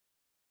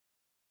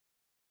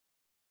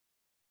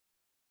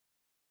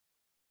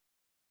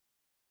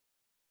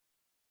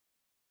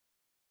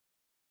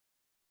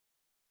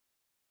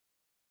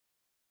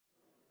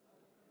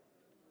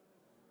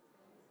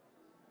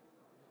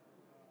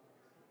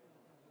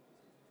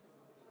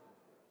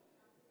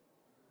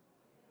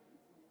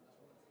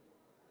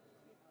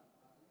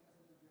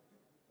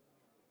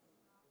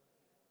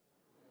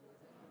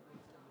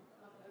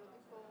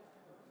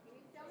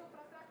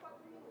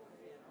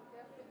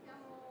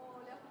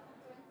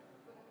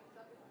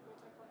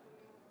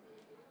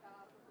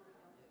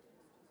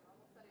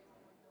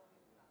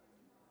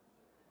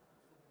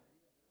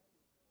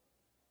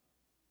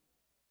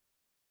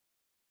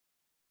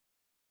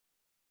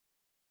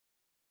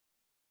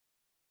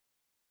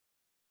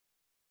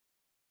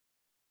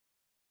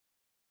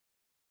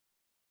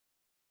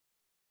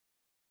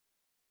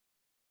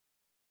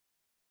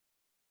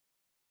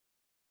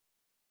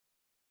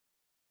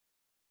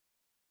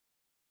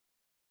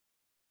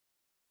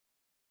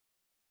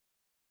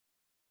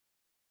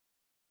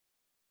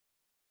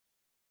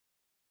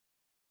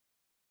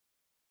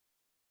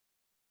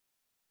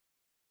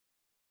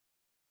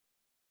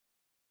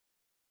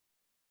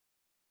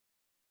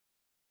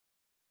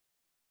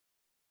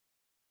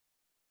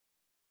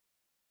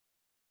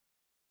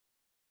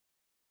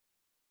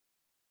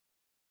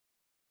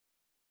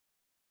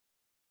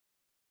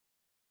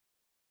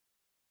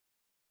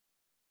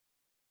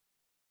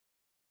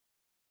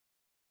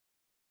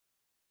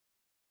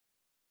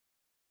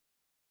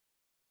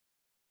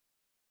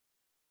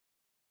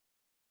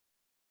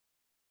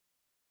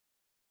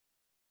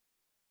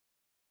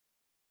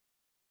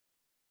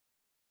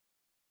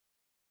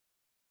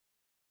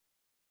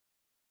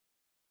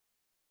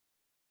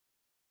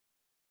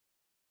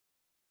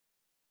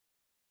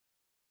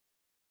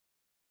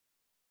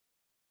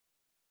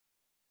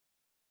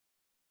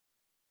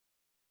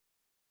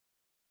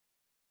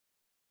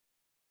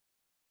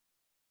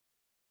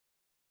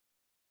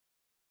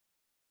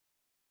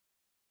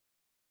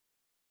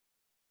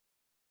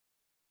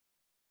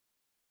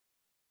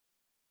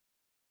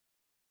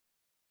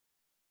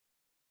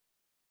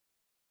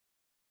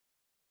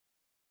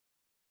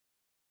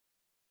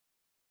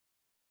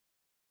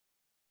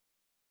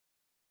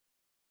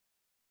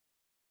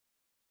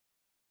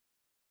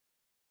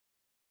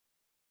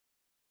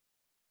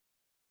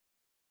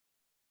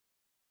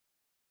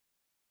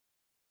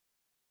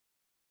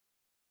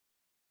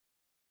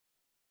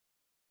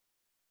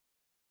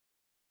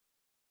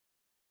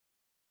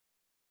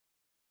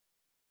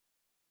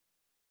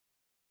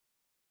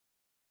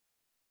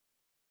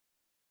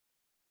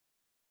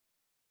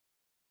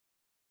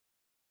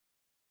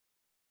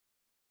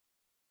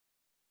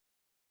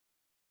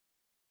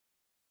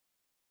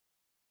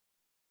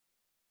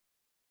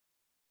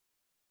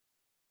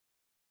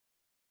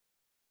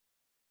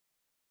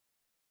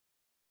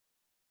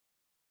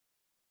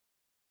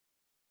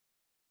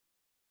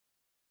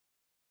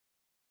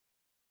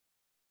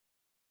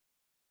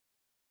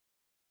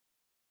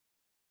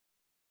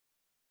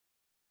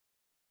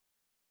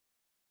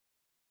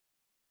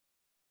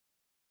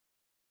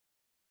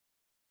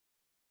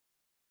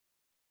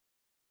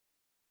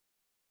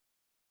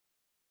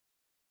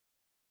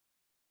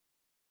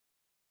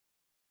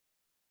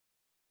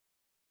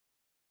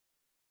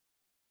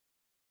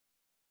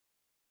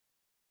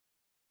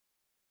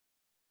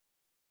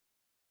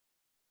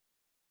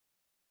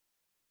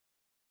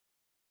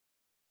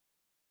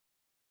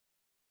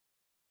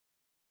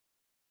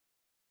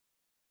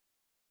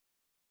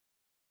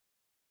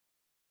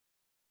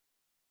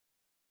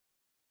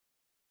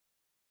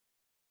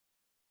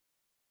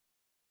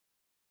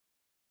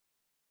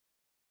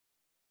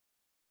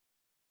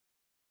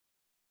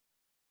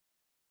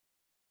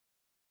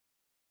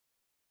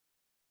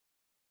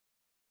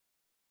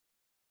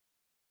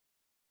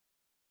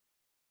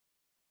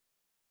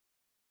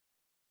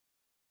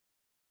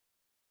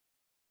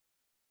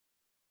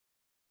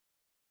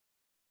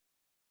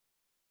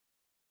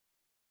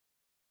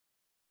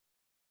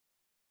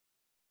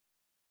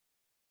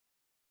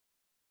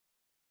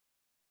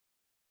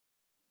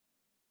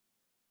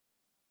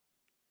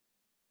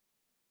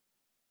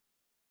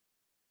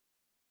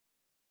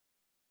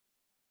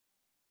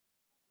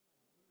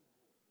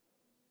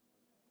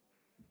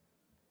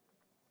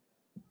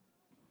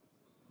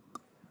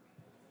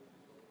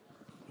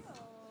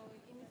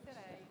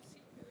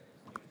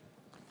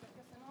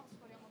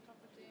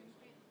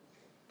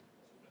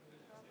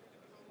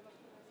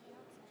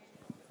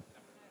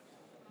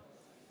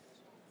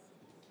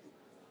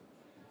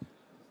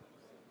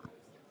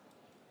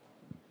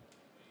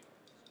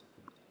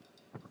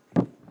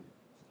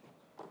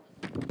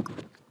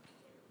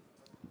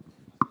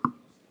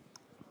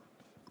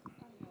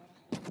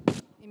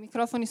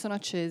microfoni sono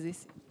accesi.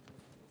 Sì.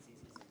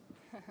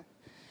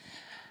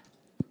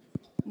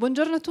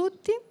 Buongiorno a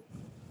tutti,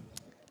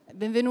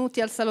 benvenuti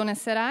al Salone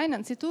SRA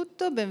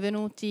innanzitutto,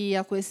 benvenuti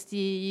a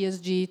questi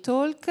ESG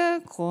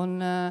Talk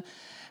con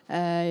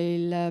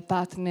il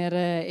partner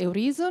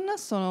Eurison.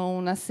 Sono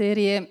una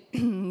serie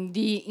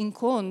di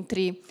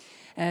incontri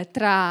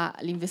tra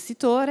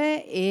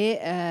l'investitore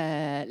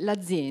e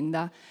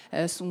l'azienda,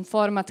 su un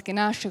format che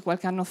nasce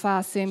qualche anno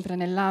fa sempre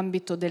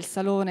nell'ambito del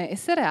Salone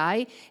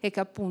SRI e che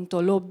ha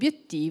appunto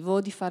l'obiettivo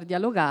di far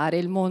dialogare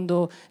il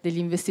mondo degli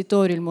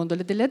investitori, il mondo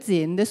delle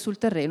aziende sul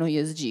terreno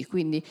ESG.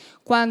 Quindi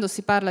quando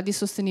si parla di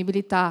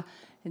sostenibilità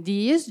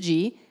di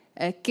ESG,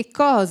 che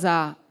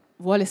cosa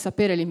vuole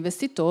sapere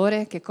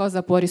l'investitore, che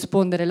cosa può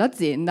rispondere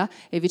l'azienda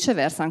e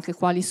viceversa anche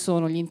quali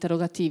sono gli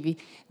interrogativi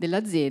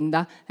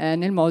dell'azienda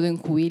nel modo in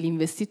cui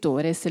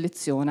l'investitore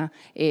seleziona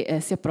e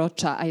si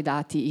approccia ai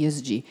dati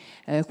ESG.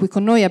 Qui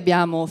con noi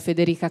abbiamo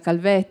Federica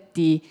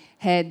Calvetti,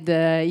 Head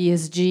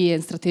ESG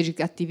and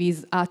Strategic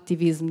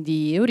Activism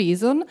di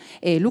Eurison,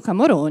 e Luca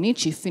Moroni,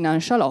 Chief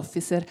Financial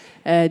Officer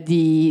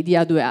di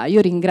A2A.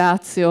 Io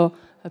ringrazio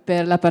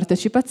per la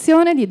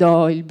partecipazione, gli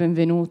do il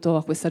benvenuto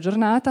a questa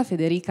giornata.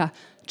 Federica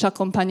ci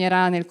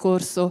accompagnerà nel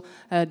corso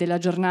della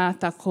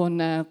giornata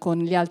con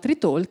gli altri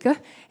talk.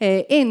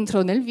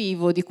 Entro nel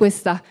vivo di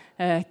questa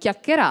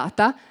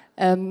chiacchierata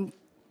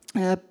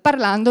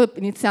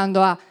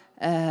iniziando a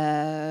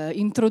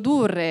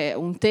introdurre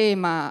un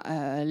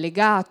tema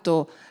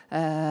legato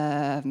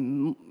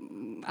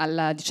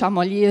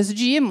agli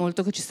ESG,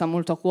 molto che ci sta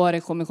molto a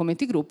cuore come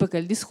Committee Group, che è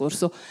il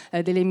discorso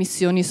delle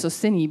emissioni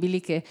sostenibili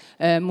che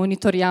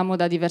monitoriamo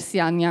da diversi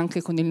anni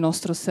anche con il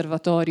nostro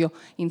osservatorio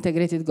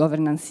Integrated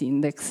Governance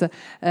Index.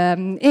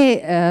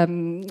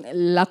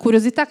 La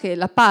curiosità,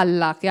 la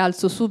palla che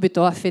alzo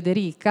subito a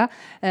Federica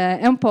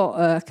è un po'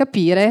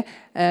 capire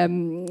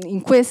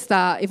in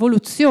questa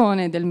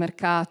evoluzione del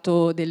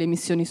mercato delle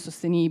emissioni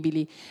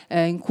sostenibili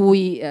in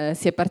cui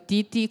si è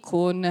partiti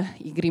con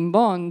i green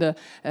bond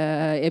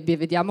e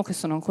vediamo che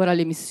sono ancora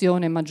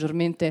l'emissione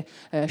maggiormente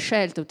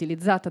scelta,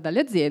 utilizzata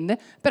dalle aziende,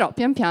 però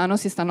pian piano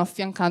si stanno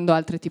affiancando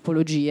altre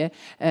tipologie,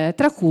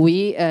 tra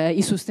cui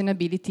i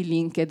sustainability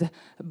linked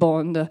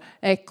bond.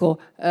 Ecco,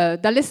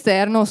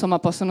 dall'esterno insomma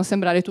possono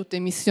sembrare tutte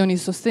emissioni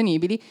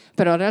sostenibili,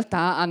 però in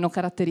realtà hanno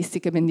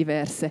caratteristiche ben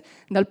diverse.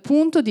 Dal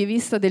punto di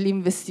vista dell'investitore,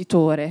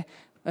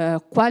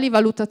 quali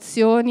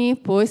valutazioni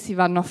poi si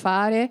vanno a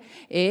fare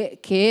e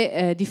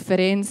che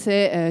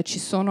differenze ci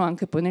sono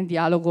anche poi nel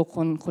dialogo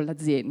con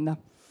l'azienda?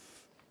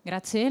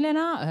 Grazie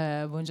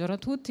Elena, buongiorno a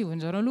tutti,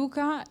 buongiorno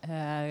Luca.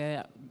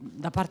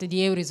 Da parte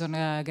di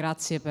Eurison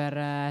grazie per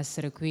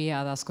essere qui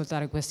ad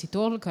ascoltare questi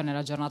talk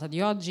nella giornata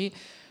di oggi.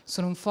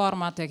 Sono un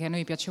format che a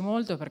noi piace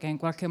molto perché in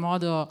qualche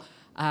modo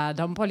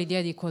dà un po'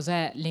 l'idea di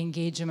cos'è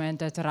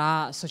l'engagement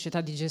tra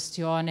società di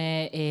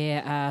gestione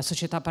e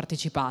società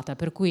partecipata,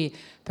 per cui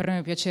per noi è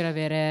un piacere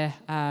avere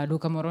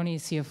Luca Moroni,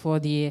 CFO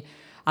di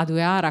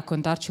A2A,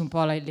 raccontarci un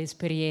po'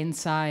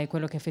 l'esperienza e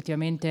quello che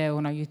effettivamente è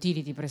una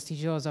utility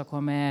prestigiosa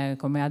come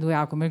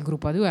A2A, come il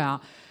gruppo A2A,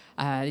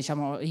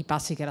 diciamo i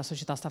passi che la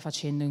società sta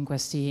facendo in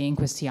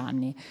questi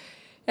anni.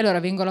 E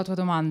allora vengo alla tua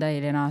domanda,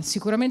 Elena.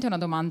 Sicuramente è una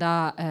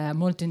domanda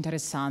molto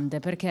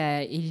interessante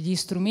perché gli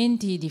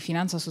strumenti di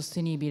finanza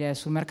sostenibile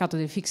sul mercato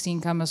del fixed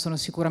income sono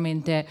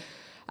sicuramente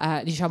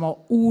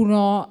diciamo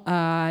uno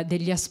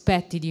degli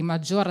aspetti di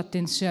maggior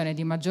attenzione,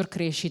 di maggior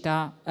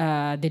crescita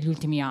degli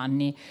ultimi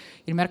anni.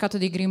 Il mercato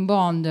dei green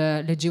bond,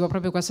 leggevo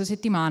proprio questa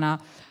settimana,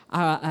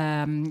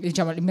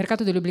 diciamo, il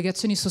mercato delle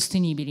obbligazioni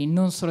sostenibili,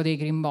 non solo dei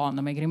green bond,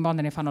 ma i green bond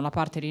ne fanno la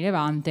parte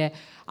rilevante,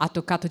 ha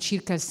toccato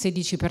circa il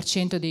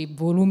 16% dei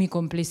volumi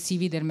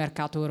complessivi del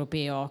mercato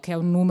europeo, che è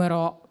un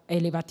numero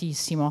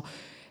elevatissimo.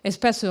 E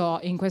spesso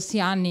in questi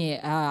anni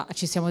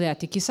ci siamo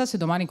detti chissà se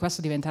domani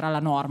questo diventerà la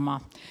norma,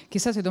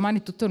 chissà se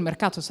domani tutto il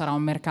mercato sarà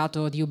un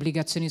mercato di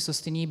obbligazioni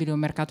sostenibili, un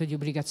mercato di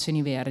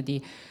obbligazioni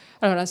verdi.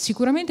 Allora,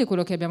 sicuramente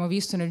quello che abbiamo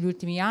visto negli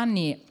ultimi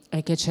anni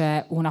è che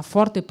c'è una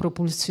forte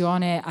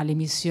propulsione alle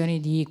emissioni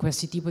di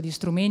questi tipi di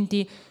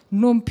strumenti,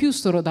 non più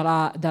solo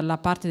dalla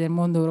parte del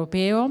mondo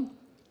europeo,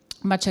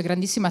 ma c'è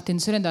grandissima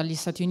attenzione dagli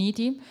Stati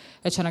Uniti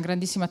e c'è una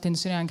grandissima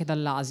attenzione anche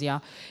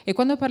dall'Asia. E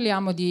quando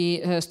parliamo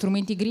di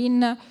strumenti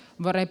green,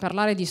 vorrei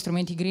parlare di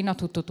strumenti green a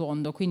tutto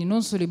tondo, quindi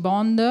non solo i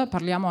bond,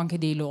 parliamo anche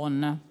dei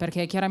loan,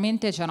 perché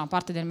chiaramente c'è una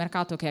parte del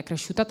mercato che è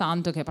cresciuta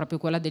tanto, che è proprio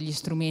quella degli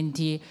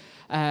strumenti,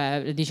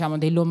 diciamo,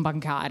 dei loan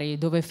bancari,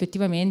 dove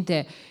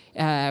effettivamente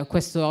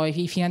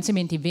i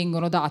finanziamenti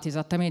vengono dati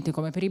esattamente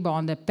come per i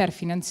bond per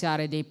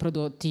finanziare dei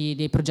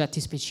progetti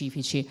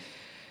specifici.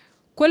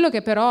 Quello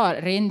che però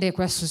rende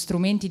questi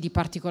strumenti di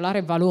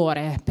particolare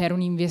valore per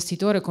un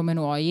investitore come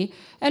noi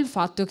è il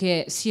fatto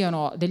che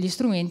siano degli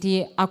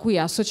strumenti a cui è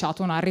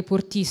associata una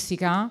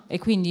reportistica e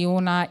quindi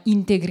una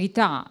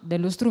integrità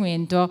dello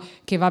strumento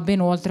che va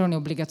ben oltre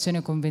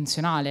un'obbligazione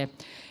convenzionale.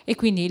 e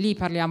quindi lì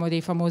parliamo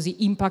dei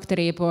famosi impact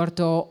report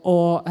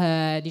o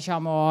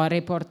diciamo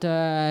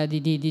report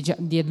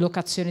di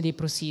allocazione dei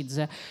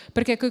proceeds.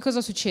 Perché che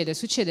cosa succede?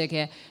 Succede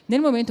che nel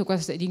momento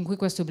in cui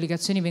queste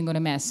obbligazioni vengono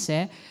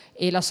emesse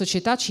e la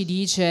società ci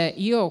dice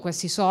io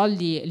questi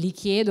soldi li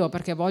chiedo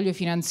perché voglio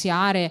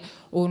finanziare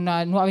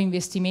nuovi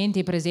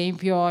investimenti, per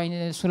esempio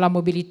sulla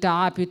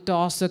mobilità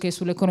piuttosto che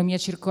sull'economia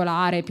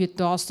circolare,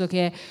 piuttosto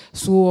che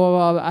su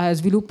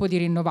sviluppo di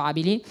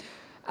rinnovabili,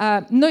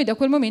 noi da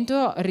quel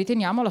momento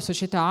riteniamo la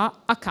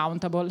società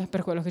accountable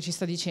per quello che ci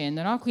sta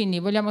dicendo, no? Quindi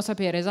vogliamo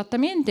sapere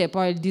esattamente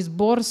poi il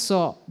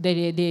disborso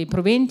dei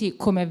proventi,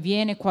 come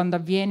avviene, quando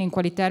avviene, in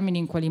quali termini,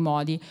 in quali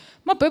modi,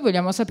 ma poi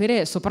vogliamo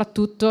sapere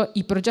soprattutto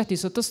i progetti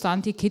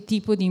sottostanti che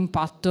tipo di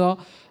impatto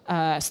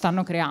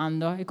stanno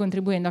creando e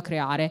contribuendo a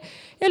creare.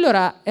 E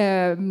allora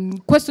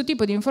questo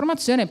tipo di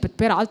informazione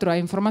peraltro è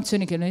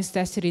informazioni che noi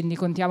stessi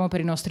rendicontiamo per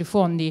i nostri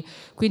fondi,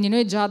 quindi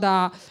noi già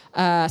da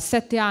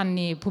 7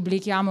 anni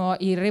pubblichiamo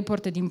il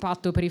report di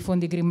impatto per i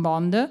fondi Green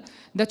Bond,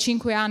 da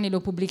 5 anni lo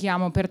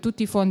pubblichiamo per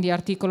tutti i fondi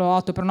articolo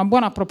 8, per una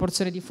buona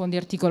proporzione di fondi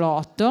articolo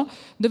 8,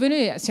 dove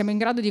noi siamo in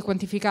grado di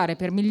quantificare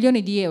per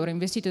milioni di euro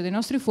investiti dai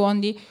nostri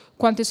fondi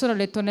quante sono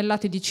le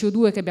tonnellate di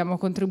CO2 che abbiamo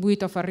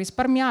contribuito a far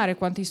risparmiare,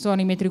 quanti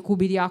sono i metri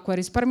cubi di acqua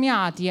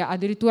risparmiati,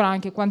 addirittura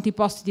anche quanti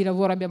posti di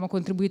lavoro abbiamo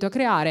contribuito a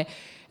creare.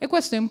 E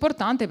questo è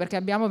importante perché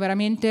abbiamo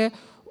veramente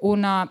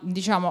un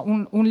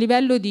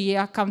livello di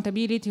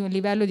accountability, un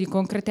livello di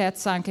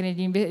concretezza anche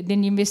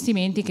negli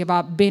investimenti che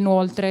va ben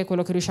oltre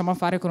quello che riusciamo a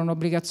fare con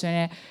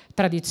un'obbligazione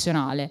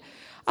tradizionale.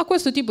 A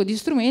questo tipo di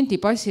strumenti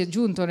poi si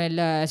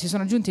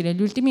sono aggiunti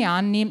negli ultimi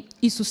anni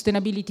i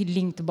sustainability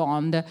linked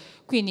bond.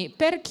 Quindi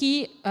per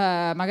chi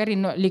magari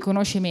li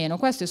conosce meno,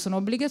 queste sono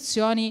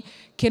obbligazioni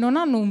che non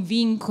hanno un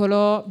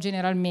vincolo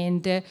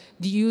generalmente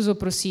di use of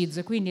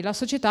proceeds, quindi la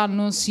società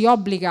non si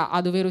obbliga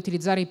a dover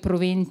utilizzare i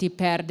proventi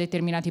per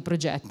determinati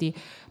progetti,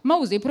 ma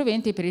usa i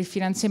proventi per il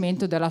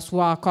finanziamento della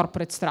sua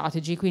corporate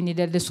strategy, quindi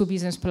del suo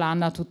business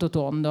plan a tutto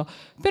tondo.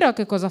 Però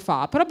che cosa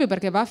fa? Proprio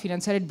perché va a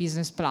finanziare il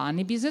business plan,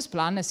 i business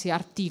plan si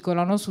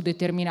articolano su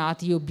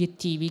determinati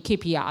obiettivi,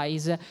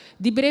 KPIs,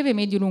 di breve,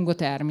 medio e lungo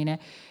termine.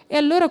 E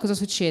allora cosa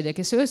succede?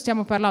 Che se noi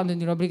stiamo parlando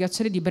di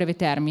un'obbligazione di breve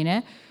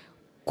termine,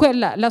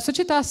 la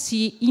società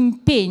si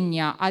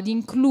impegna ad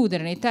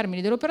includere nei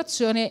termini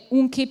dell'operazione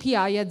un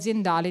KPI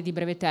aziendale di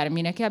breve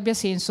termine che abbia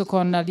senso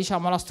con,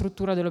 diciamo, la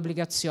struttura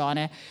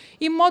dell'obbligazione,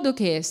 in modo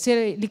che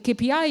se il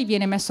KPI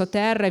viene messo a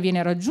terra e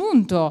viene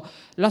raggiunto,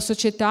 la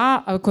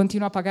società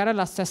continua a pagare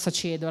la stessa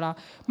cedola,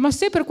 ma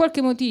se per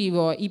qualche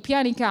motivo i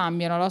piani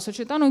cambiano, la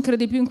società non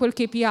crede più in quel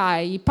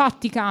KPI, i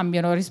patti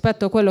cambiano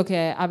rispetto a quello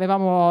che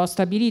avevamo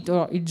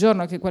stabilito il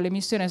giorno che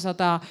quell'emissione è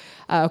stata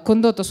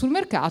condotta sul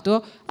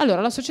mercato,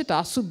 allora la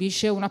società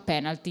subisce una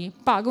penalty,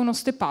 paga uno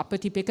step up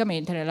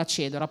tipicamente nella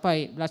cedola.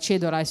 Poi la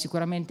cedola è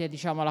sicuramente,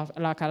 diciamo,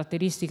 la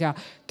caratteristica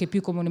che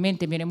più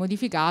comunemente viene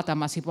modificata,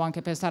 ma si può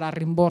anche pensare al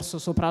rimborso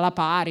sopra la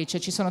pari, cioè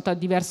ci sono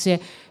diversi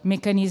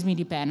meccanismi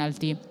di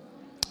penalty.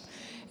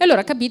 E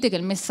allora capite che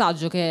il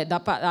messaggio che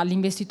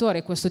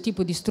all'investitore questo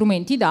tipo di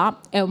strumenti dà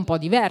è un po'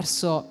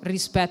 diverso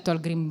rispetto al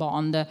green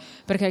bond,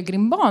 perché il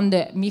green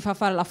bond mi fa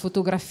fare la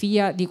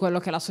fotografia di quello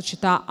che la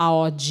società ha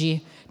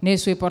oggi, nei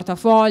suoi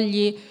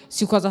portafogli,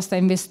 su cosa sta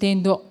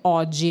investendo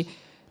oggi.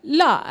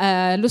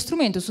 Lo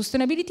strumento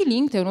Sustainability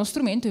Linked è uno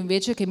strumento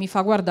invece che mi fa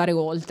guardare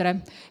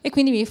oltre e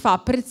quindi mi fa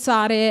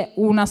apprezzare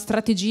una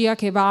strategia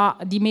che va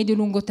di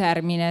medio-lungo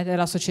termine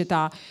della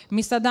società,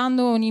 mi sta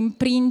dando un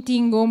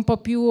imprinting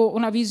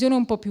una visione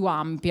un po' più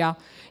ampia.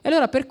 E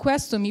allora per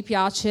questo mi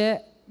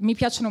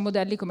piacciono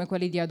modelli come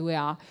quelli di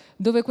A2A,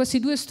 dove questi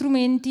due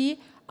strumenti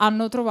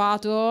hanno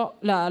trovato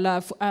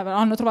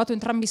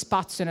entrambi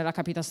spazio nella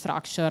capital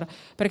structure,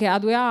 perché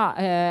A2A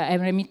è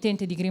un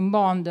emittente di green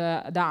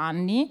bond da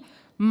anni,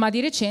 ma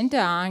di recente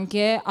ha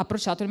anche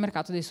approcciato il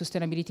mercato dei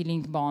sustainability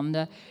linked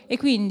bond e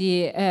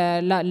quindi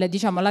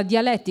la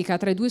dialettica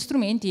tra i due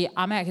strumenti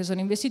a me che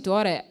sono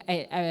investitore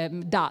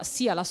dà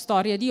sia la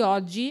storia di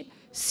oggi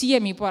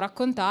sia mi può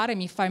raccontare,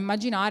 mi fa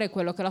immaginare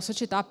quello che la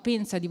società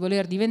pensa di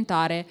voler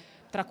diventare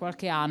tra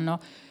qualche anno.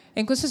 E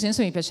in questo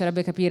senso mi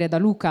piacerebbe capire da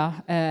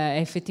Luca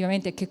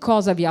effettivamente che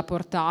cosa vi ha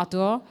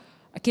portato,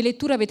 che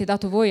lettura avete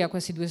dato voi a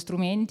questi due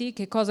strumenti,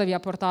 che cosa vi ha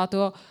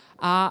portato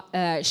a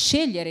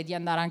scegliere di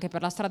andare anche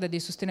per la strada dei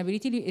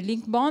sustainability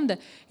linked bond.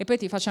 E poi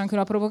ti faccio anche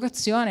una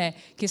provocazione,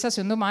 chissà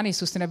se un domani i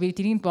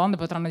sustainability linked bond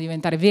potranno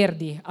diventare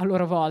verdi a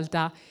loro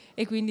volta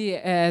e quindi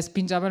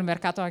spingiamo il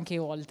mercato anche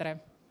oltre.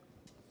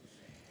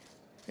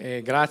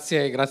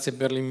 Grazie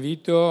per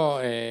l'invito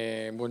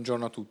e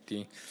buongiorno a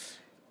tutti.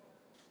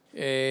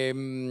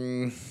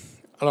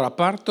 Allora,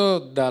 parto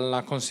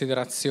dalla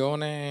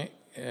considerazione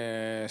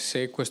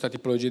se questa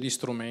tipologia di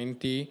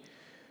strumenti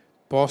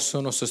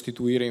possono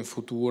sostituire in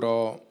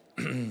futuro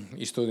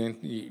gli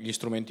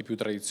strumenti più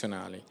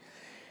tradizionali.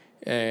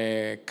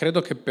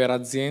 Credo che per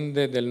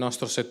aziende del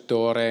nostro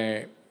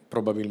settore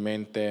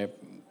probabilmente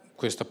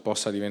questa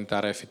possa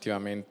diventare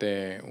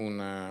effettivamente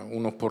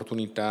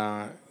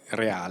un'opportunità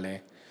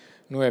reale.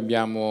 Noi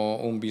abbiamo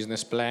un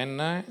business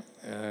plan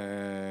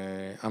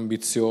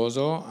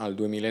ambizioso al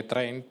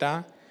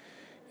 2030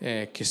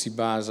 che si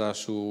basa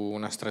su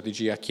una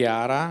strategia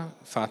chiara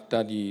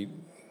fatta di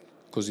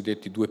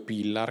cosiddetti 2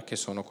 pillar, che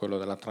sono quello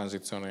della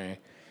transizione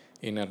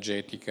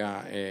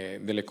energetica e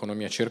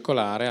dell'economia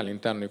circolare.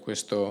 All'interno di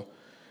questo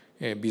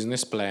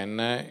business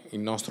plan il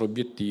nostro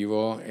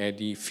obiettivo è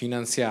di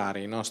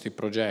finanziare i nostri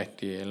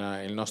progetti e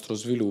il nostro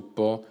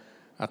sviluppo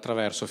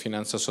attraverso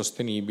finanza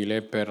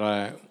sostenibile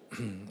per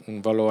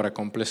un valore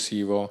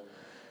complessivo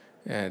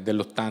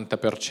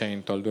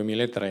dell'80% al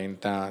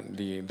 2030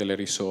 delle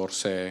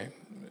risorse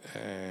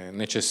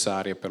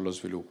necessarie per lo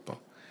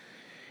sviluppo.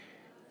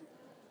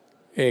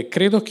 E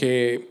credo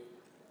che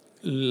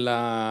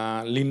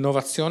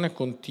l'innovazione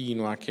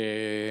continua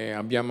che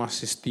abbiamo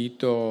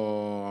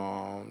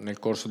assistito nel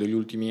corso degli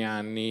ultimi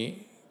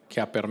anni, che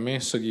ha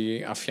permesso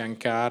di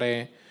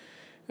affiancare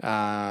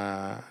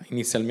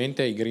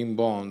inizialmente ai green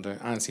bond,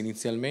 anzi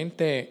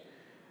inizialmente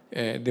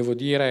devo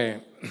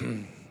dire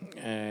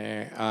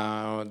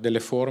a delle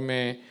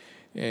forme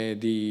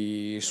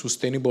di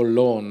sustainable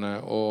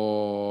loan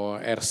o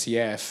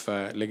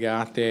RCF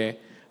legate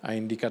a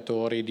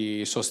indicatori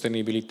di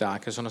sostenibilità,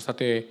 che sono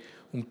state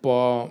un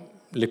po'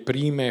 le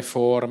prime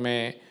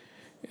forme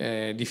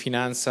di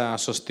finanza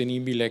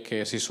sostenibile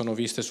che si sono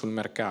viste sul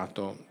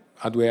mercato.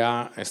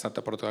 A2A è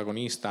stata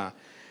protagonista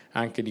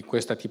anche di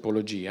questa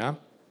tipologia.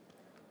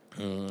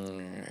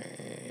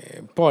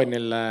 Poi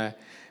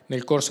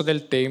nel corso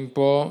del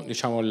tempo,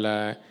 diciamo,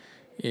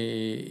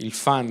 il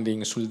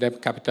funding sul debt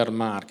capital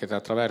market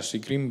attraverso i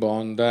green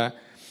bond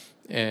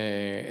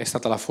è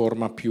stata la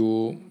forma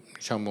più,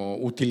 diciamo,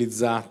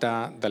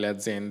 utilizzata dalle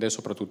aziende,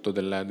 soprattutto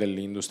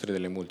dell'industria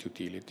delle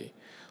multi-utility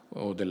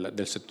o del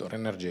settore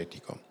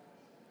energetico.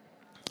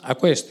 A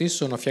questi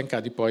sono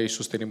affiancati poi i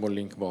Sustainable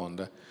Link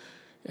Bond.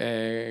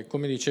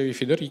 Come dicevi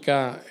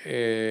Federica,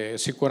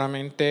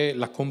 sicuramente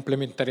la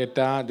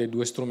complementarietà dei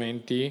due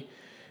strumenti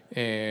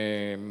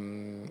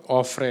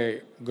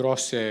offre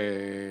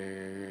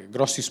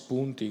grossi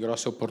spunti,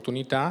 grosse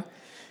opportunità,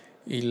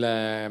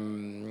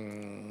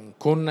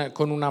 con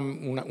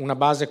una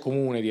base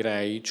comune,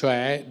 direi,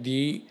 cioè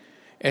di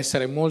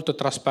essere molto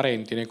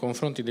trasparenti nei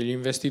confronti degli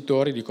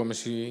investitori di come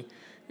si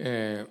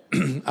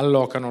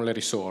allocano le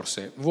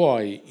risorse,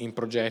 vuoi in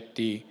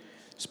progetti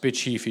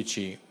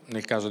specifici,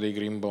 nel caso dei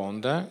green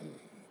bond,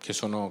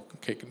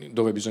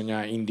 dove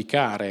bisogna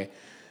indicare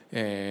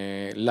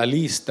la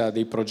lista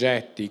dei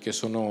progetti che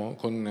sono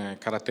con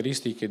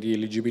caratteristiche di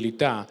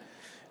eligibilità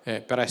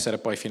per essere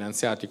poi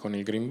finanziati con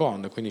il green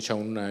bond, quindi c'è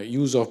un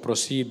use of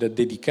proceed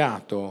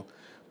dedicato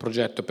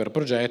progetto per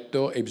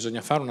progetto e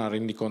bisogna fare una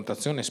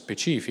rendicontazione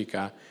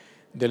specifica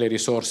delle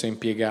risorse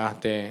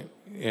impiegate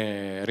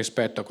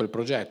rispetto a quel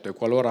progetto, e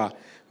qualora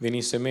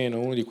venisse meno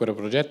uno di quei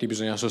progetti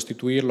bisogna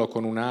sostituirlo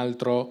con un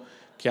altro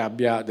che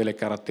abbia delle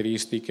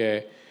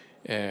caratteristiche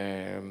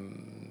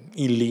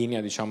in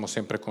linea, diciamo,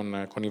 sempre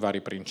con i vari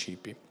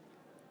principi.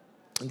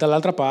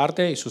 Dall'altra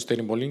parte i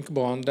Sustainable Link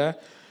Bond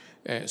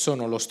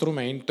sono lo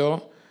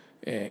strumento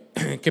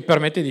che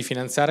permette di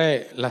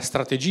finanziare la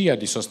strategia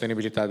di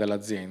sostenibilità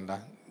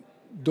dell'azienda,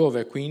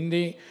 dove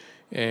quindi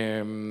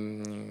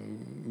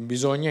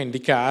bisogna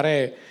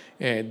indicare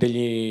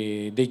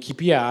dei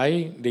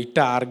KPI, dei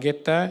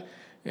target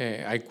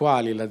ai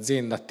quali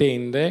l'azienda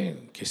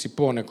tende, che si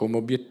pone come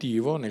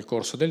obiettivo nel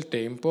corso del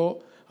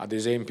tempo, ad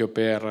esempio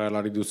per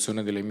la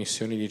riduzione delle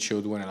emissioni di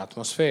CO2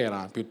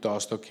 nell'atmosfera,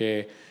 piuttosto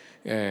che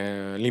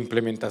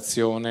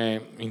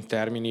l'implementazione in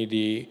termini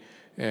di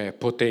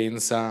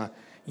potenza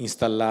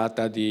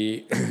installata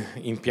di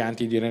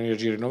impianti di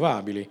energie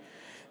rinnovabili,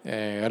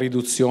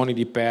 riduzioni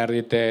di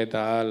perdite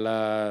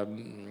dalla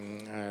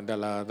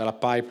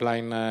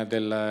pipeline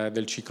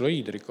del ciclo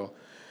idrico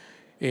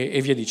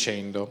e via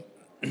dicendo.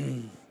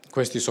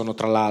 Questi sono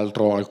tra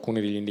l'altro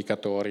alcuni degli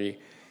indicatori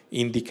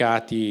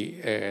indicati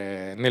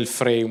nel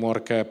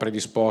framework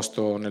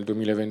predisposto nel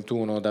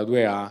 2021 da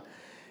A2A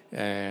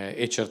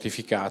e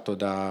certificato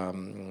da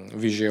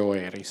Vigeo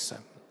Eris.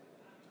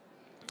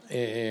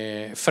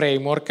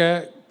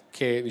 Framework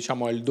che,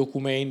 diciamo, è il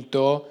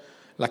documento,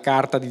 la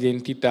carta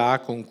d'identità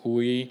con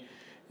cui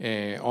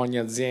ogni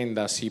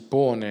azienda si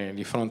pone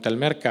di fronte al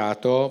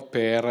mercato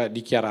per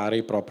dichiarare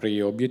i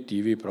propri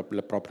obiettivi,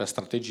 la propria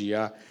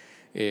strategia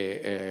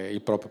e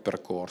il proprio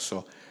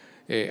percorso.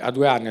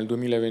 A2A nel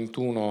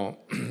 2021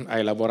 ha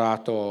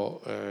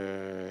elaborato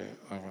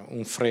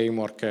un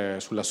framework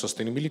sulla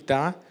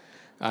sostenibilità,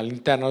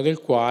 all'interno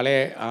del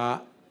quale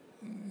ha,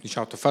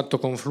 diciamo, fatto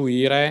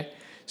confluire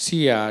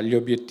sia gli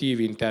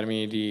obiettivi in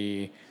termini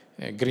di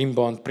Green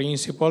Bond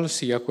Principle,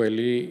 sia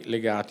quelli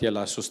legati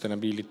alla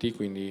sustainability,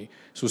 quindi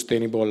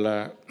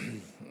Sustainable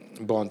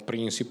Bond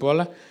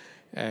Principle.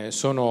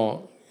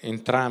 Sono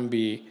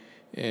entrambi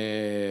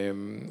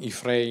i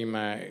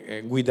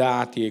frame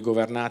guidati e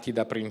governati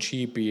da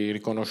principi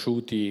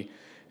riconosciuti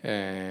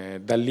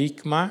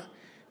dall'ICMA,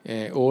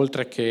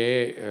 oltre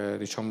che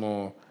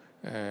diciamo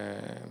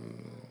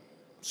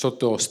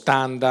sotto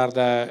standard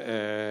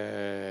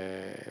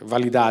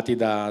validati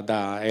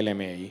da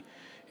LMA.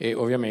 e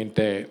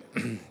ovviamente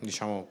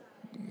diciamo,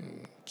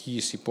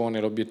 chi si pone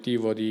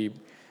l'obiettivo di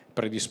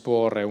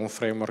predisporre un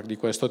framework di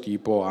questo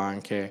tipo ha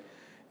anche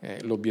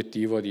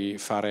l'obiettivo di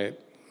fare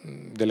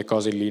delle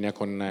cose in linea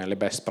con le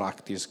best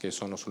practice che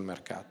sono sul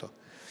mercato.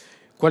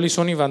 Quali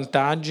sono i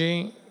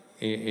vantaggi?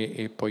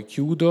 E poi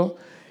chiudo.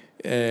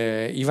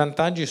 I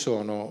vantaggi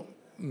sono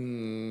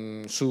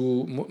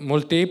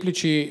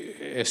molteplici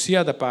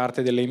sia da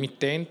parte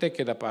dell'emittente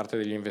che da parte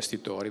degli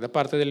investitori. Da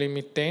parte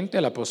dell'emittente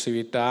la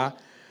possibilità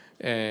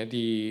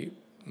di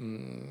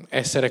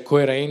essere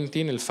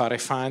coerenti nel fare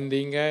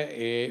funding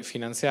e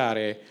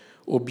finanziare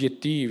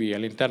obiettivi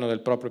all'interno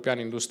del proprio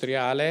piano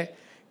industriale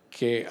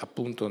che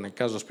appunto nel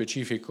caso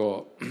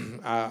specifico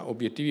ha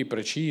obiettivi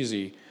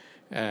precisi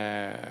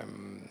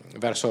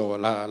verso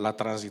la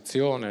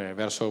transizione,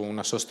 verso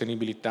una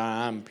sostenibilità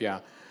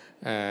ampia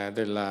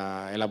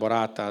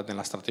elaborata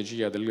nella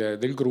strategia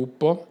del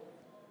gruppo,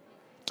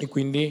 e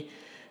quindi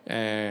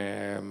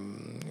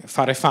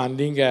fare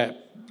funding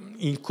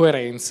in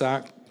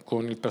coerenza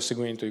con il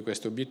perseguimento di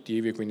questi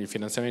obiettivi, quindi il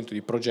finanziamento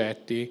di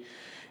progetti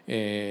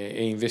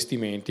e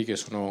investimenti che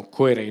sono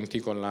coerenti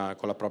con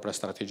la propria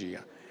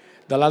strategia.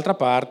 Dall'altra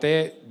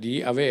parte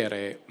di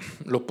avere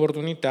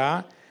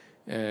l'opportunità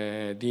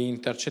di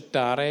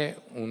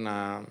intercettare un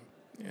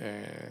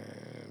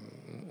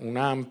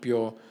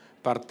ampio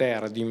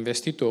parterre di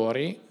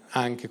investitori,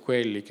 anche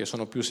quelli che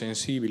sono più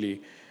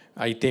sensibili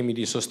ai temi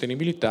di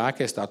sostenibilità,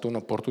 che è stata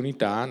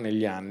un'opportunità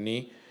negli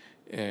anni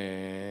di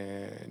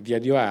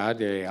A2A e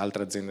di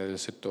altre aziende del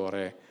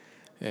settore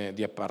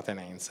di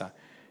appartenenza.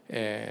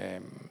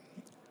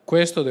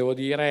 Questo devo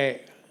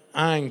dire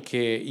anche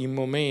in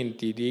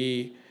momenti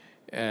di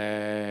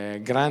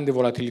grande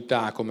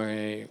volatilità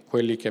come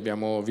quelli che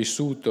abbiamo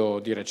vissuto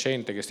di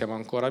recente, che stiamo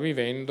ancora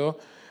vivendo,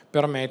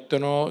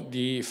 permettono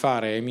di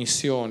fare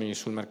emissioni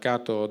sul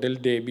mercato del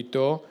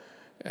debito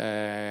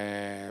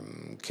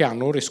che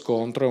hanno un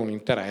riscontro e un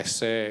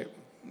interesse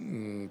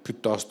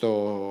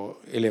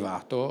piuttosto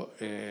elevato,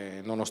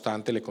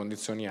 nonostante le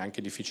condizioni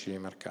anche difficili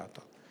di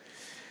mercato.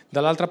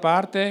 Dall'altra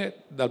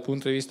parte, dal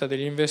punto di vista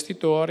degli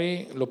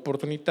investitori,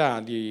 l'opportunità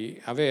di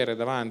avere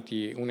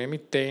davanti un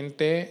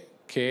emittente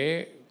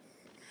che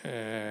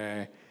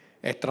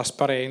è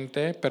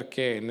trasparente,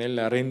 perché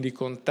nel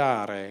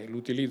rendicontare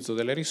l'utilizzo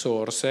delle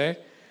risorse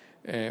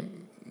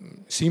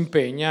si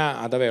impegna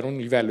ad avere un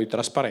livello di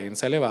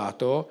trasparenza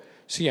elevato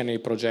sia nei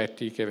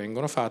progetti che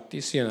vengono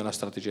fatti sia nella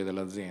strategia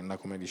dell'azienda,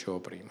 come dicevo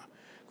prima.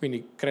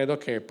 Quindi credo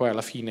che poi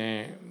alla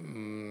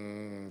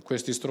fine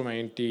questi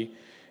strumenti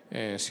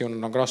siano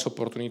una grossa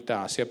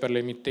opportunità sia per le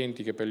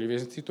emittenti che per gli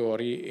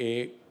investitori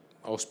e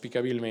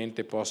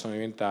auspicabilmente possano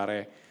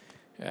diventare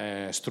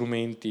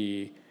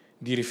strumenti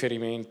di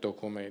riferimento,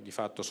 come di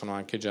fatto sono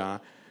anche già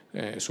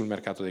sul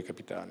mercato dei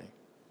capitali.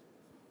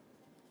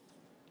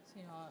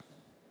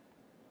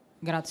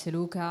 Grazie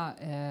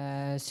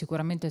Luca,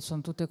 sicuramente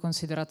sono tutte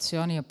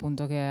considerazioni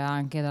appunto che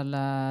anche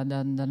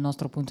dal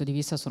nostro punto di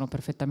vista sono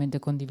perfettamente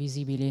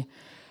condivisibili.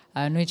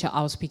 Noi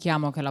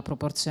auspichiamo che la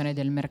proporzione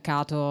del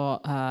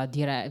mercato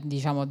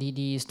diciamo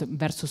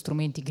verso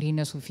strumenti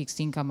green sul fixed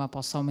income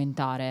possa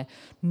aumentare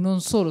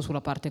non solo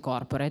sulla parte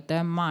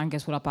corporate ma anche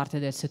sulla parte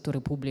del settore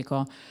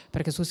pubblico,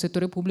 perché sul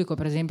settore pubblico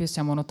per esempio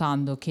stiamo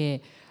notando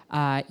che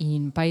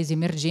in paesi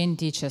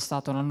emergenti c'è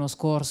stato l'anno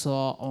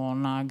scorso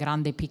un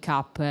grande pick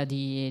up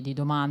di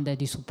domande,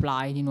 di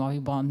supply di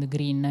nuovi bond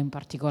green in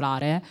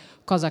particolare,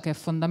 cosa che è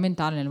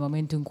fondamentale nel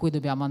momento in cui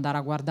dobbiamo andare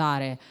a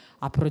guardare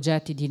a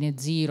progetti di net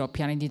zero,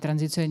 piani di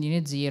transizione di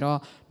net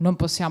zero. Non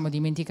possiamo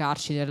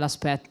dimenticarci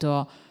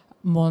dell'aspetto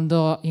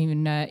mondo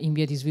in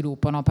via di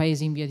sviluppo, no?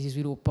 Paesi in via di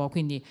sviluppo,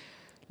 quindi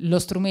lo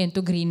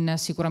strumento green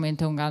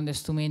sicuramente è un grande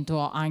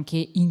strumento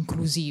anche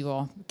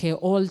inclusivo, che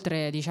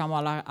oltre diciamo,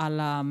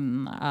 alla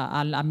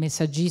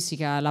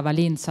messaggistica, alla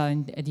valenza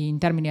in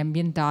termini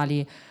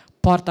ambientali,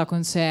 porta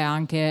con sé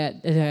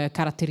anche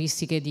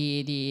caratteristiche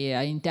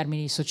in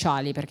termini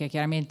sociali, perché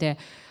chiaramente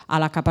ha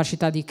la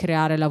capacità di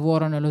creare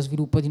lavoro nello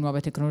sviluppo di nuove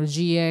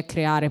tecnologie,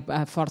 creare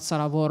forza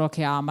lavoro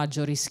che ha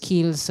maggiori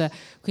skills,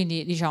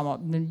 quindi diciamo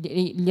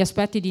gli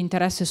aspetti di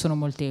interesse sono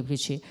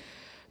molteplici.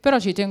 Però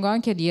ci tengo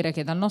anche a dire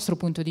che dal nostro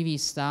punto di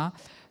vista,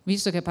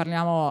 visto che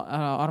parliamo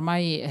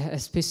ormai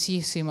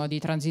spessissimo di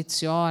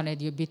transizione,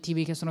 di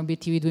obiettivi che sono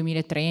obiettivi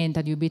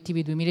 2030, di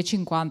obiettivi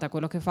 2050,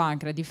 quello che fa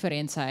anche la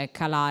differenza è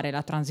calare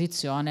la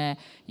transizione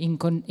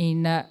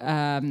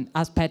in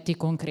aspetti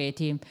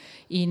concreti,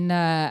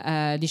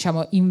 in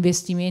diciamo,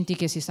 investimenti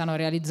che si stanno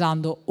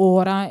realizzando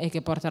ora e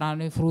che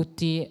porteranno i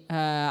frutti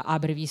a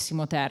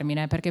brevissimo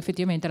termine, perché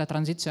effettivamente la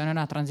transizione è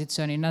una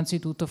transizione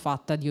innanzitutto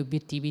fatta di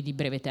obiettivi di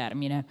breve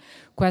termine.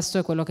 Questo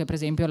è quello che per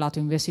esempio lato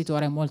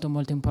investitore è molto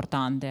molto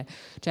importante.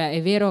 Cioè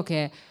è vero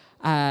che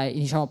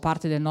diciamo,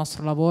 parte del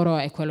nostro lavoro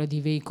è quello di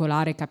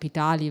veicolare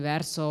capitali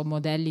verso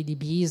modelli di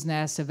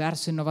business,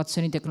 verso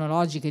innovazioni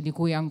tecnologiche di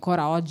cui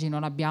ancora oggi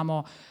non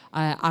abbiamo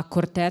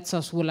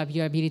accortezza sulla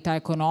viabilità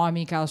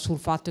economica, sul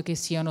fatto che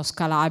siano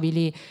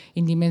scalabili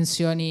in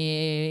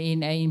dimensioni,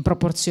 in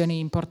proporzioni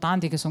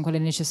importanti, che sono quelle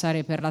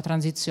necessarie per la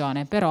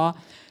transizione. Però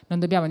non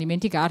dobbiamo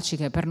dimenticarci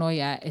che per noi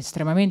è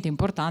estremamente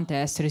importante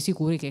essere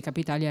sicuri che i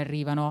capitali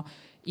arrivano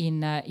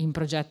in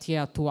progetti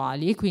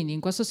attuali, e quindi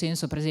in questo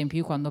senso, per esempio,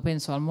 io quando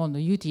penso al mondo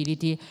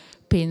utility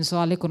penso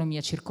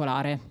all'economia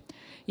circolare.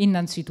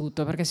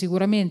 Innanzitutto perché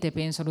sicuramente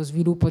penso allo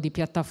sviluppo di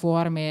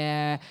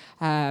piattaforme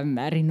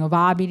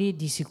rinnovabili,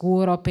 di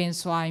sicuro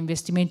penso a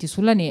investimenti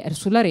sulla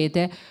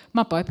rete,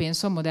 ma poi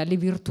penso a modelli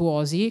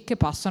virtuosi che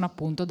passano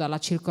appunto dalla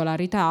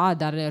circolarità,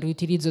 dal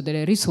riutilizzo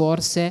delle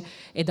risorse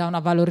e da una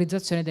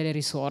valorizzazione delle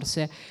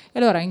risorse. E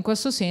allora in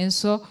questo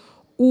senso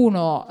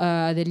uno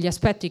degli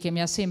aspetti che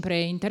mi ha sempre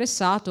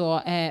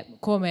interessato è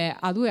come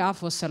A2A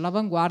fosse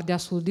all'avanguardia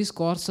sul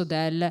discorso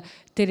del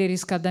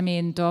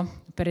teleriscaldamento,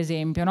 per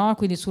esempio, no?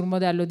 Quindi sul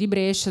modello di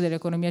Brescia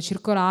dell'economia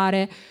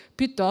circolare,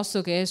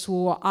 piuttosto che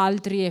su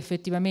altri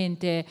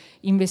effettivamente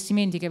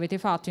investimenti che avete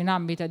fatto in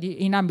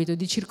ambito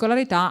di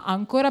circolarità,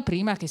 ancora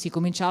prima che si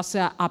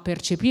cominciasse a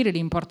percepire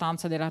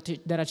l'importanza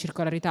della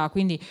circolarità,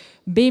 quindi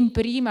ben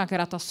prima che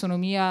la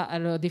tassonomia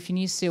lo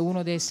definisse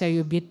uno dei 6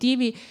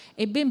 obiettivi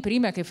e ben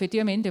prima che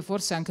effettivamente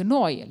forse anche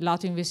noi,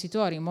 lato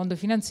investitori, mondo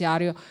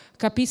finanziario,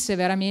 capisse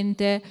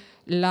veramente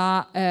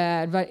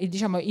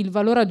diciamo, il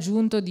valore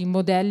aggiunto di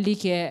modelli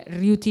che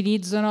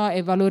riutilizzano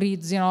e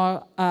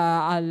valorizzano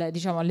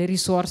diciamo, le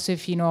risorse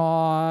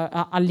fino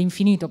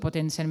all'infinito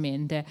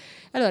potenzialmente.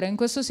 Allora in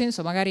questo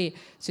senso magari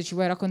se ci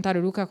vuoi raccontare,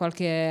 Luca,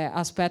 qualche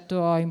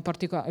aspetto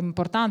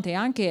importante e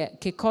anche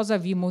che cosa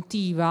vi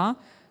motiva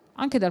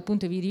anche dal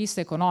punto di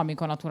vista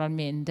economico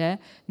naturalmente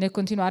nel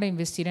continuare a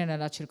investire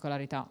nella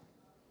circolarità.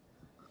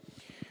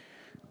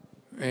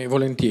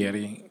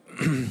 Volentieri.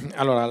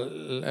 Allora,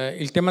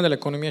 il tema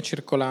dell'economia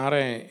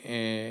circolare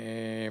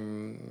è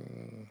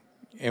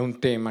un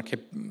tema che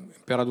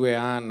per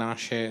A2A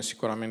nasce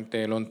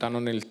sicuramente lontano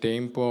nel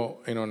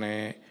tempo e non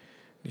è,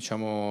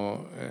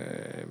 diciamo,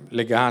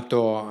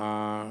 legato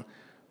a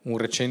una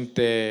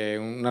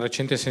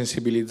recente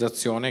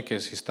sensibilizzazione che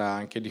si sta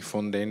anche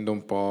diffondendo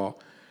un po'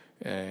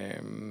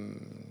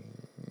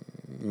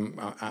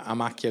 a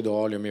macchia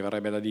d'olio, mi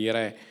verrebbe da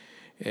dire,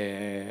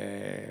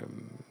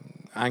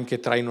 anche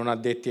tra i non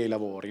addetti ai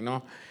lavori,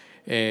 no?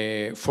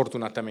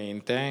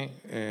 Fortunatamente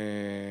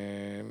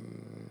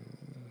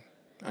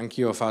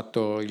anch'io ho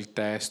fatto il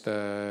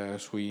test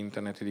su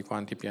internet di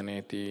quanti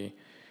pianeti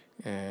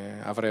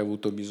avrei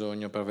avuto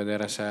bisogno per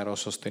vedere se ero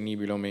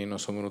sostenibile o meno.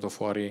 Sono venuto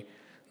fuori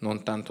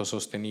non tanto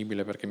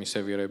sostenibile perché mi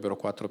servirebbero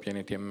 4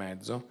 pianeti e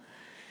mezzo.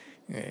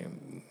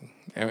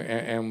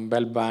 È un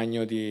bel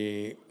bagno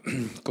di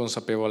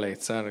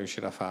consapevolezza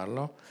riuscire a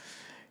farlo.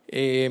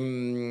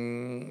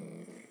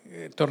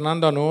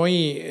 Tornando a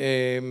noi,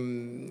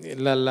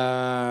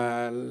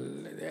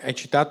 hai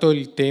citato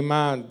il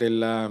tema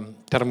del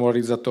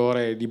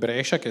termovalorizzatore di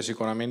Brescia, che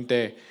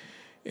sicuramente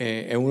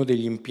è uno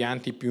degli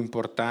impianti più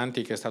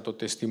importanti, che è stato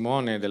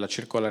testimone della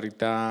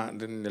circolarità,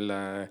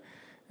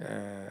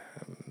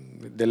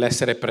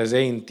 dell'essere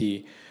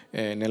presenti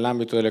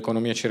nell'ambito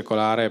dell'economia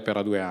circolare per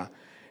A2A.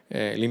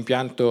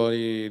 L'impianto,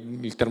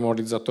 il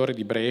termovalorizzatore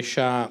di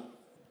Brescia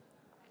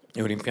è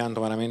un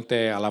impianto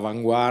veramente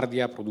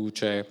all'avanguardia,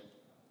 produce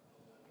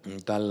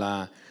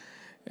da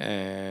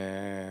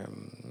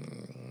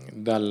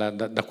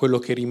quello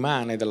che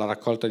rimane della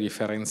raccolta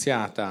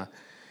differenziata,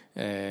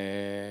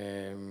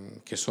 che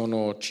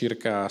sono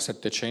circa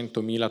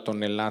 700.000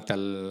 tonnellate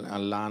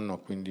all'anno,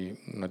 quindi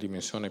una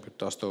dimensione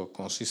piuttosto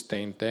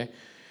consistente,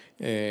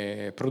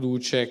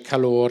 produce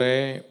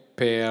calore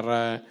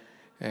per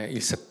il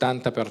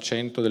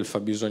 70% del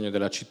fabbisogno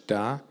della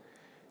città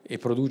e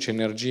produce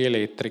energia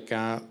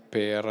elettrica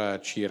per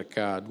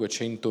circa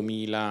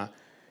 200.000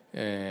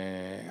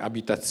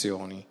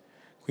 abitazioni,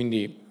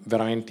 quindi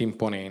veramente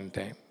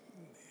imponente.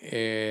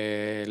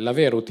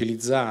 L'aver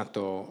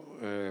utilizzato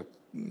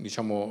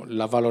diciamo,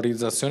 la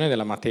valorizzazione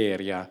della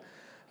materia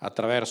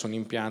attraverso un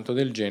impianto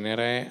del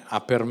genere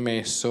ha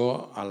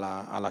permesso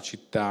alla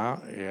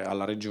città e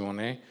alla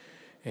regione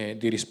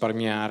di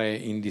risparmiare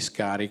in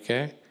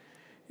discariche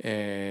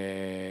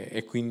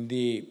e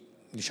quindi,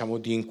 diciamo,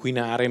 di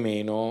inquinare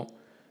meno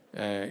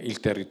il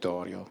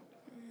territorio.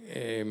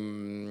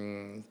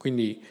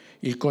 Quindi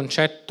il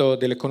concetto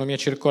dell'economia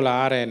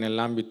circolare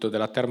nell'ambito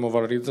della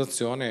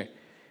termovalorizzazione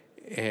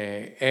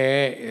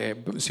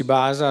si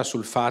basa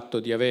sul fatto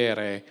di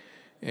avere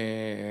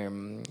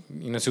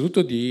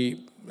innanzitutto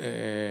di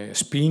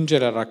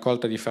spingere la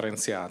raccolta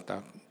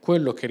differenziata,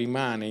 quello che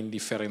rimane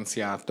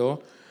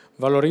indifferenziato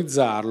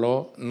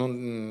valorizzarlo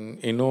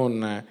e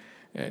non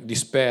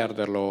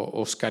disperderlo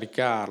o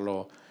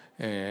scaricarlo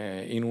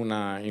in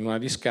una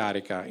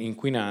discarica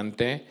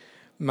inquinante,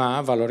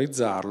 ma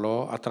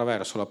valorizzarlo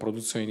attraverso la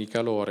produzione di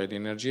calore e di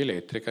energia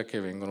elettrica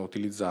che vengono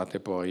utilizzate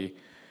poi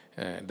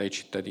dai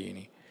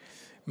cittadini.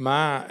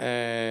 ma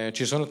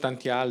ci sono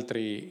tanti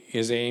altri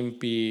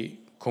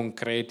esempi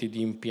concreti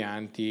di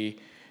impianti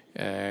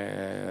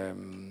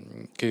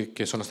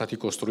che sono stati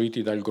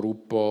costruiti dal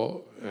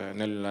gruppo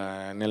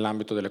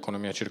nell'ambito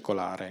dell'economia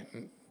circolare.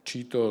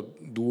 Cito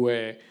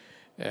due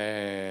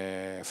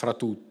fra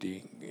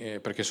tutti,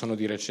 perché sono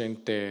di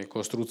recente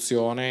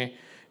costruzione.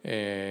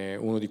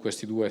 Uno di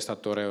questi due è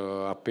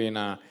stato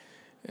appena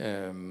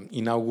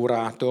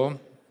inaugurato,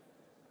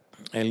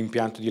 è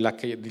l'impianto di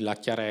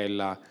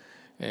Lacchiarella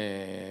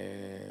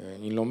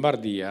in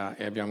Lombardia,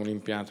 e abbiamo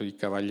l'impianto di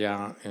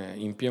Cavaglià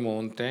in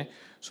Piemonte.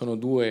 Sono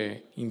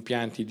due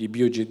impianti di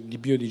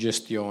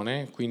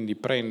biodigestione, quindi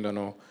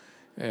prendono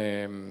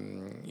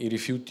i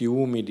rifiuti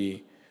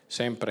umidi,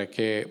 sempre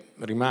che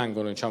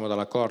rimangono, diciamo,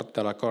 dalla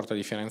corta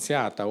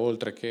differenziata,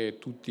 oltre che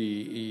tutti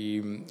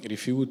i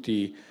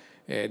rifiuti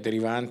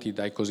derivanti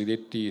dai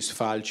cosiddetti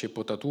sfalci e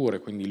potature,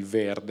 quindi il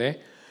verde,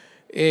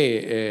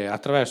 e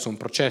attraverso un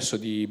processo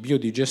di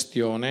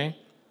biodigestione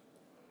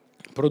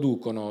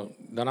producono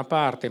da una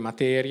parte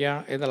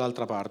materia e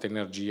dall'altra parte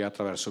energia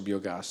attraverso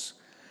biogas.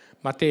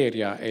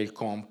 Materia è il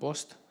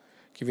compost,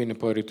 che viene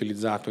poi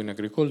riutilizzato in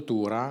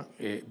agricoltura,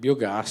 e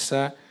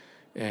biogas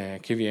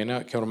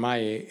che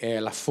ormai è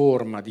la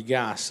forma di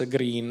gas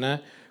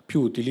green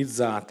più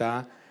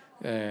utilizzata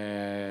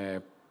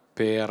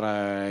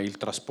per il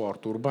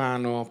trasporto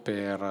urbano,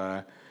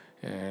 per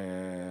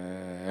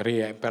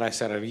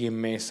essere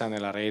riemmessa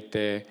nella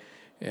rete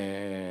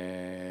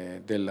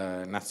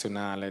del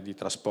nazionale di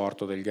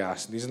trasporto del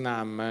gas di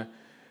SNAM.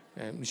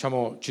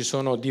 Diciamo, ci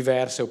sono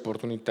diverse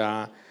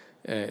opportunità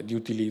di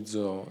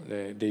utilizzo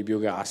dei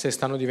biogas, e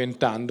stanno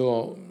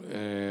diventando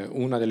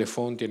una delle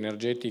fonti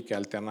energetiche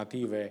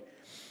alternative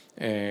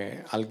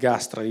al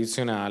gas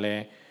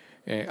tradizionale,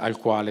 al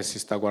quale si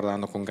sta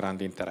guardando con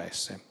grande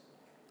interesse.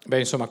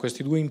 Insomma,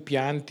 questi due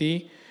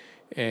impianti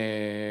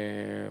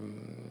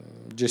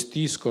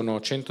gestiscono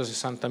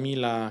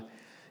 160.000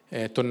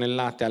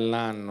 tonnellate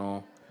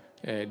all'anno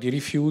di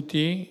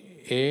rifiuti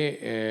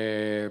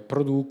e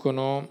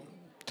producono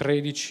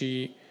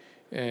 13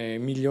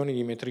 milioni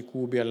di metri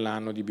cubi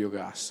all'anno di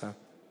biogas.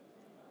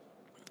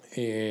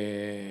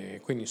 Quindi,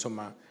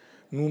 insomma,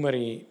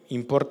 numeri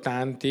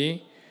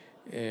importanti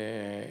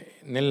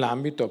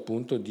nell'ambito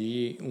appunto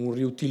di un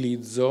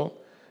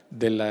riutilizzo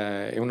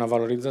e una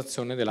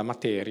valorizzazione della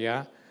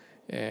materia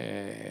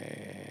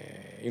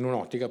in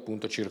un'ottica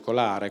appunto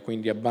circolare,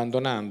 quindi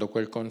abbandonando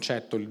quel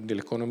concetto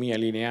dell'economia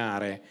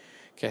lineare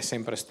che è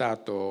sempre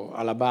stato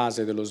alla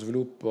base dello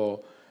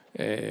sviluppo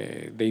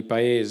dei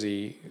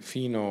paesi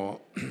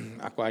fino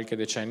a qualche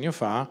decennio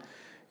fa,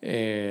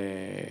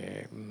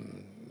 da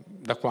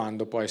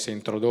quando poi si è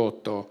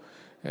introdotto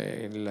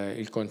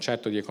il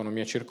concetto di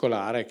economia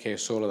circolare, che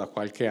solo da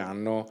qualche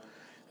anno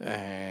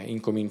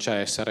incomincia a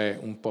essere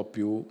un po'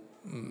 più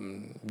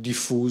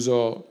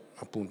diffuso,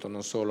 appunto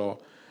non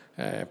solo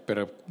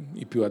per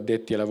i più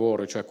addetti ai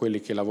lavori, cioè quelli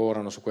che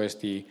lavorano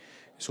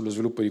sullo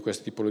sviluppo di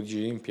queste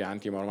tipologie di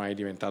impianti, ma ormai è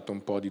diventato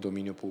un po' di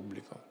dominio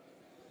pubblico.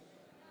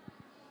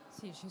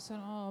 Sì,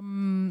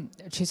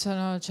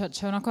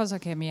 c'è una cosa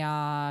che mi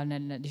ha,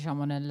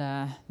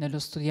 nello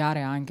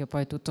studiare anche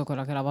poi tutto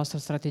quello che è la vostra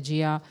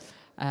strategia,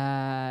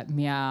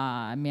 mi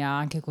ha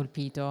anche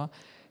colpito,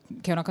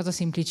 che è una cosa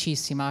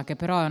semplicissima, che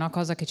però è una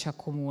cosa che ci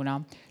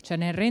accomuna. Cioè,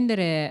 nel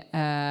rendere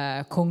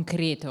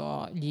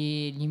concreto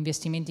gli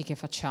investimenti che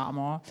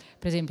facciamo,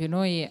 per esempio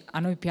a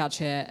noi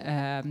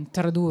piace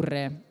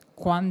tradurre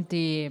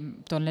quante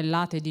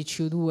tonnellate di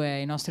CO2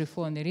 i nostri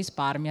fondi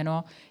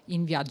risparmiano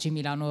in viaggi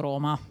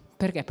Milano-Roma,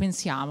 perché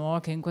pensiamo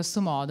che in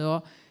questo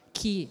modo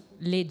chi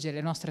legge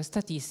le nostre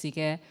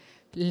statistiche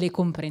le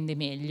comprende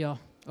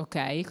meglio.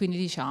 Ok, quindi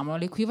diciamo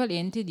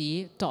l'equivalente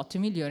di tot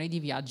milioni di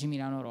viaggi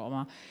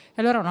Milano-Roma.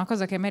 E allora una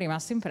cosa che mi è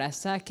rimasta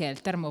impressa è che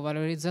il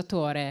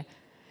termovalorizzatore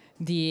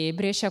di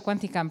Brescia,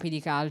 quanti campi di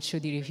calcio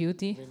di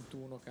rifiuti?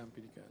 21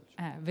 campi di calcio.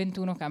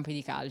 21 campi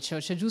di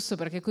calcio, cioè giusto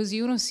perché così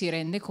uno si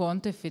rende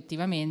conto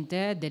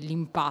effettivamente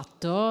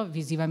dell'impatto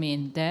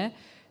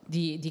visivamente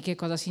di che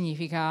cosa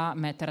significa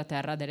mettere a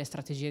terra delle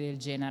strategie del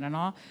genere,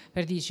 no?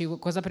 Per dici,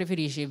 cosa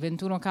preferisci,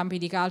 21 campi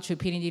di calcio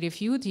pieni di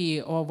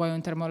rifiuti, o vuoi un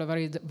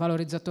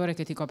termovalorizzatore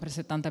che ti copre il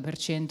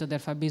 70% del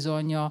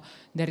fabbisogno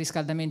del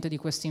riscaldamento di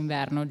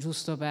quest'inverno,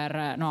 giusto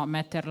per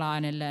metterla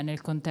nel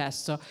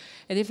contesto?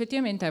 Ed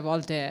effettivamente a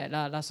volte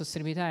la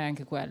sostenibilità è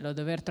anche quello,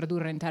 dover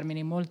tradurre in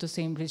termini molto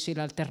semplici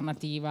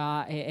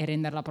l'alternativa e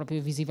renderla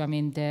proprio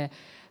visivamente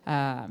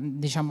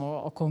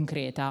diciamo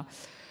concreta.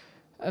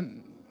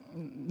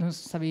 Non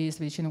stavi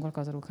dicendo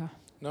qualcosa, Luca?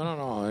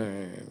 No,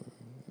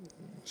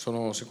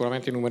 sono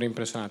sicuramente i numeri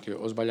impressionanti.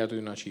 Ho sbagliato di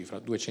una cifra,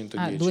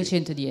 210.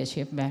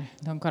 210, beh,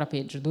 ancora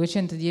peggio,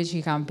 210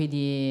 campi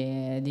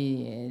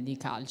di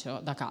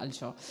calcio, da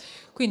calcio.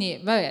 Quindi,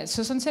 vabbè,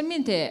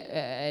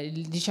 sostanzialmente,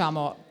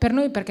 diciamo, per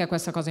noi perché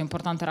questa cosa è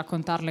importante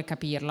raccontarla e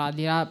capirla, al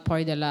di là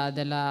poi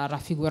della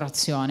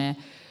raffigurazione.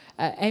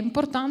 È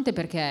importante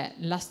perché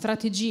la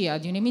strategia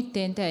di un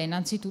emittente è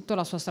innanzitutto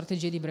la sua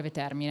strategia di breve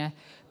termine.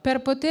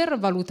 Per poter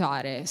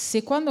valutare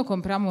se quando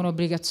compriamo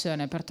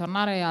un'obbligazione, per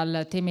tornare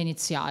al tema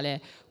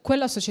iniziale,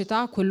 quella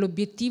società,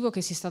 quell'obiettivo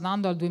che si sta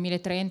dando al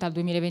 2030, al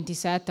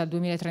 2027, al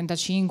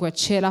 2035,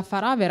 ce la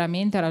farà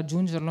veramente a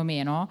raggiungerlo o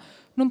meno,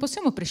 non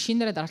possiamo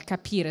prescindere dal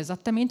capire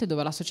esattamente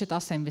dove la società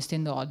sta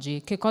investendo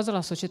oggi, che cosa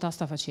la società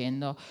sta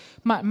facendo.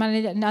 Ma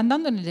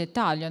andando nel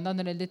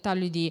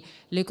dettaglio di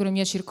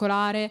l'economia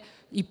circolare,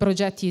 i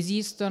progetti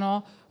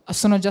esistono,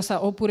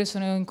 oppure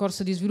sono in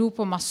corso di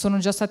sviluppo, ma sono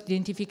già state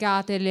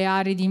identificate le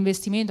aree di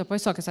investimento. Poi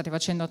so che state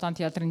facendo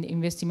tanti altri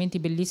investimenti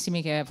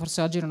bellissimi che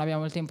forse oggi non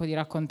abbiamo il tempo di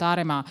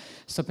raccontare, ma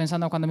sto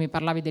pensando a quando mi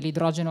parlavi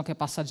dell'idrogeno che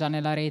passa già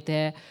nella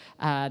rete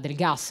del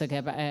gas,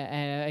 che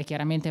è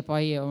chiaramente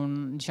poi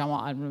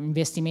diciamo,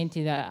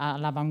 investimenti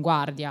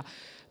all'avanguardia.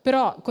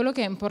 Però quello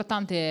che è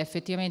importante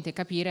effettivamente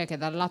capire è che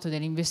dal lato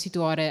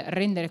dell'investitore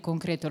rendere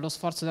concreto lo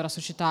sforzo della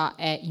società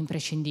è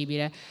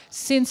imprescindibile.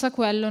 Senza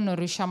quello non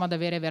riusciamo ad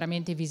avere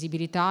veramente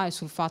visibilità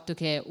sul fatto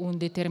che un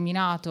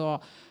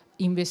determinato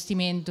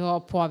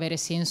investimento può avere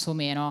senso o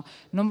meno.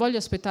 Non voglio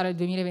aspettare il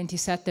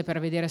 2027 per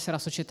vedere se la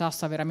società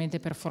sta veramente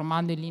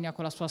performando in linea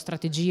con la sua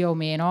strategia o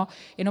meno,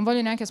 e non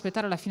voglio neanche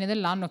aspettare la fine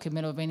dell'anno che me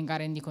lo venga a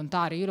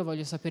rendicontare. Io lo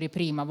voglio sapere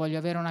prima, voglio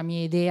avere una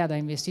mia idea da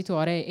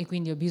investitore e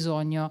quindi ho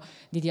bisogno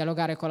di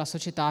dialogare con la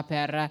società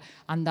per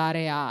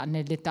andare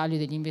nel dettaglio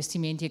degli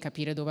investimenti e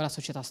capire dove la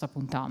società sta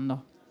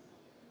puntando.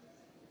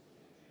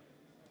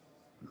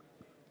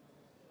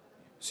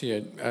 Sì,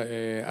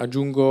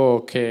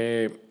 aggiungo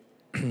che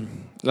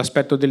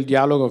l'aspetto del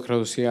dialogo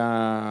credo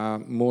sia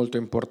molto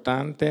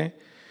importante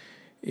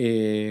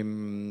e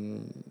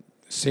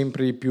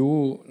sempre di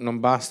più non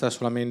basta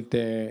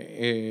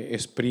solamente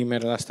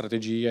esprimere la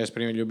strategia,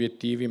 esprimere gli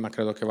obiettivi, ma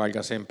credo che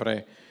valga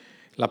sempre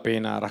la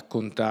pena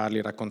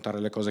raccontare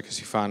le cose che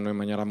si fanno in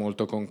maniera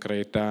molto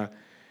concreta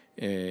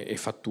e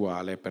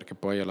fattuale, perché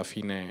poi alla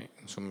fine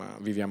insomma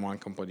viviamo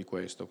anche un po' di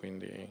questo,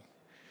 quindi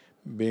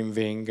ben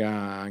venga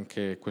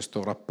anche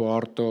questo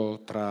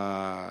rapporto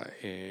tra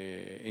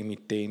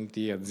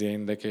emittenti,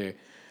 aziende che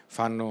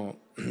fanno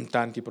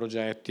tanti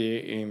progetti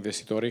e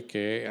investitori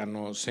che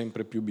hanno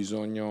sempre più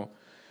bisogno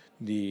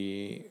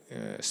di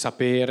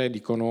sapere, di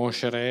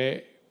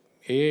conoscere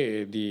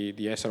e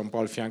di essere un po'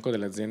 al fianco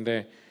delle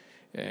aziende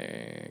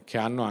che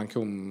hanno anche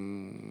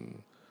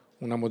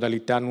una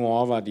modalità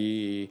nuova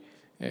di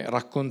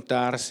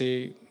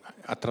raccontarsi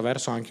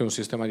attraverso anche un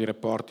sistema di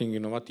reporting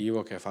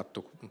innovativo che è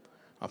fatto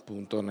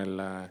appunto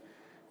nel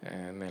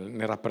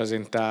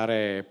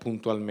rappresentare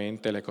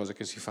puntualmente le cose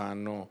che si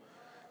fanno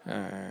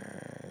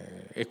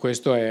e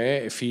questo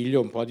è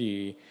figlio un po'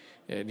 di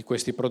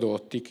questi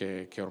prodotti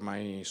che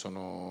ormai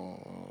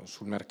sono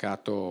sul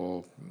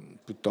mercato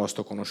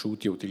piuttosto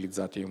conosciuti e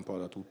utilizzati un po'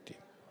 da tutti.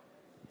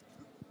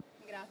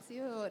 Grazie,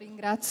 io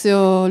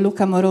ringrazio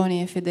Luca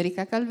Moroni e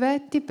Federica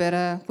Calvetti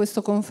per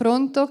questo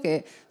confronto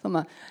che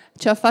insomma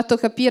ci ha fatto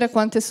capire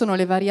quante sono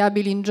le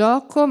variabili in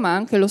gioco, ma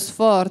anche lo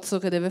sforzo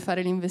che deve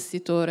fare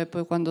l'investitore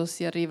poi quando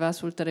si arriva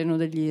sul terreno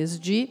degli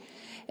ESG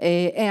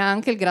e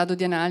anche il grado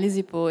di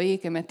analisi poi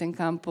che mette in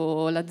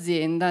campo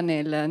l'azienda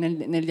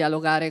nel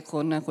dialogare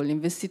con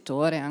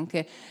l'investitore,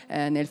 anche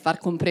nel far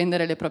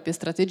comprendere le proprie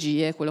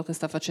strategie e quello che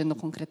sta facendo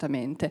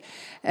concretamente.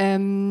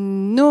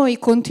 Noi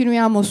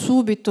continuiamo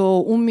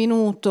subito un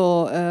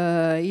minuto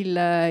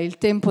il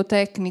tempo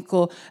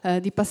tecnico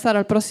di passare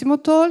al prossimo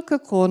talk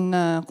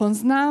con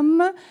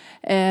SNAM.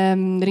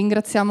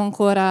 Ringraziamo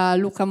ancora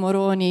Luca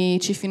Moroni,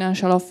 Chief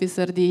Financial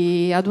Officer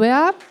di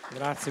A2A.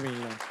 Grazie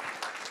mille.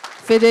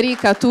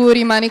 Federica, tu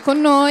rimani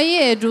con noi,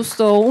 è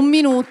giusto un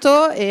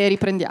minuto e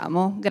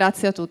riprendiamo.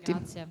 Grazie a tutti.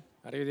 Grazie.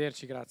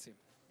 Arrivederci, grazie.